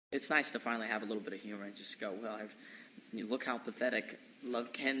It's nice to finally have a little bit of humor and just go, well, look how pathetic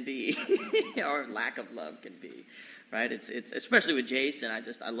love can be, or lack of love can be, right? It's especially with Jason.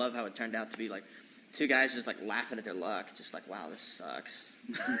 I love how it turned out to be like two guys just like laughing at their luck, just like, wow, this sucks.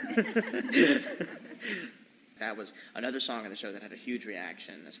 That was another song on the show that had a huge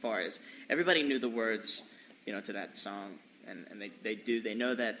reaction. As far as everybody knew the words, to that song, and they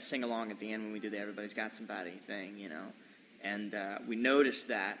know that sing along at the end when we do the "Everybody's Got Somebody" thing, and we noticed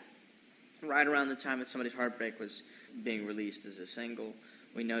that right around the time that Somebody's Heartbreak was being released as a single,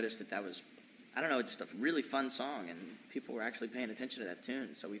 we noticed that was, I don't know, just a really fun song, and people were actually paying attention to that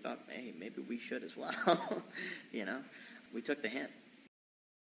tune. So we thought, hey, maybe we should as well. We took the hint.